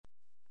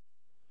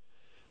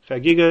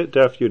Chagigah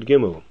Daf Yud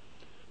Gimel.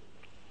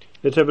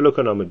 Let's have a look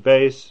on Amud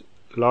Beis,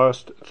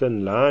 last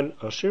thin line.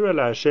 Ashira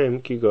la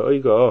Hashem ki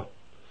go'igo'o.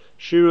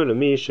 Shiur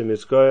l'mi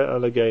shemizgoya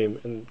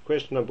alagayim. And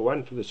question number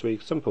 1 for this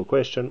week, simple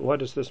question.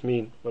 What does this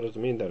mean? What does it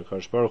mean that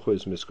HaKadosh Baruch Hu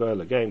is mizgoya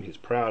alagayim? He's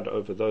proud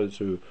over those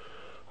who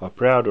are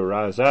proud or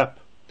rise up.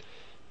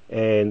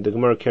 And the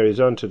Gemara carries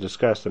on to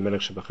discuss the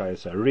Melech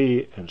Shebachayis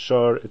Ari and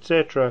Shiur,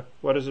 etc.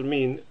 What does it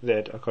mean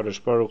that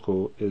HaKadosh Baruch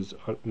Hu is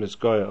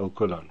mizgoya al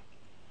kulan?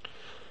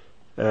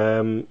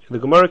 The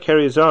Gemara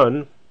carries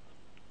on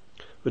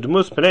with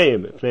Mus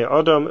Pneim, Pnei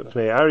Adam,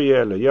 Pnei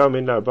Aryeh,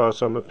 Leyamin,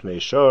 Arbasam, Pnei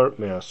Shiur,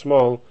 Mea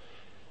Small.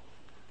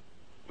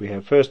 We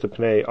have first the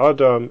Pnei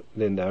Adam,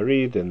 then the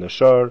Ari, then the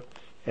Shiur,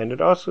 and it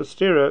asks us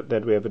stira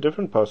that we have a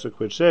different pasuk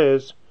which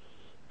says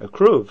a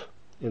kruv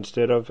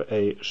instead of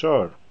a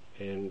shiur.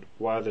 And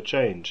why the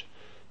change?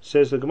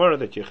 Says the Gemara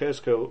that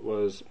Yechezkel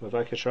was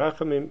Mavakesh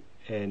Rachamim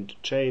and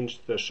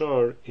changed the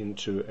shiur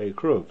into a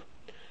kruv.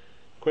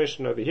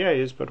 Question over here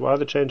is, but why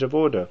the change of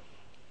order?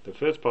 The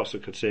first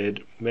pasuk had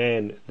said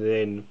man,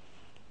 then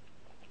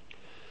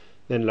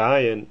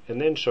lion, and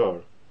then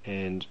shiur.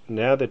 And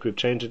now that we've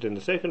changed it in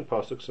the second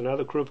pasuk, so now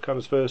the kruv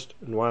comes first,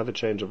 and why the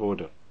change of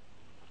order?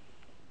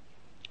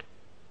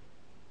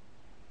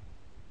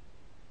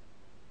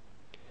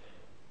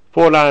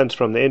 Four lines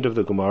from the end of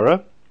the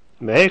Gemara.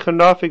 Mehechan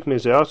nafik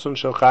mizeason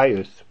shel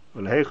chayus,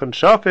 ulhechan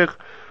shafich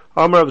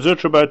amar Rav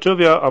Zutra bar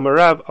Tuvia amar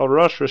Rav al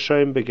rosh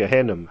Rishayim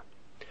begehenim.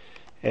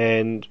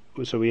 And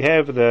so we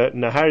have the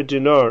nahar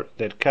dinor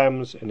that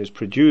comes and is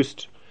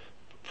produced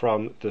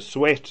from the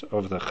sweat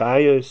of the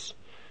chayus,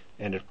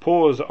 and it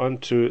pours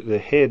onto the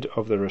head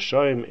of the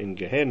Rishayim in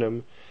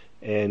Gehenim.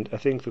 And I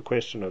think the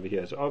question over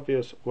here is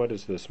obvious. What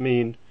does this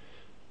mean?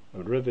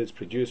 A river is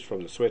produced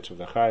from the sweat of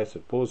the chayus,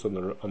 it pours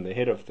on the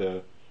head of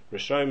the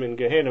Rishayim in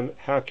Gehenim.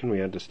 How can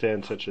we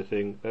understand such a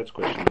thing? That's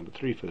question number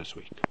 3 for this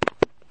week.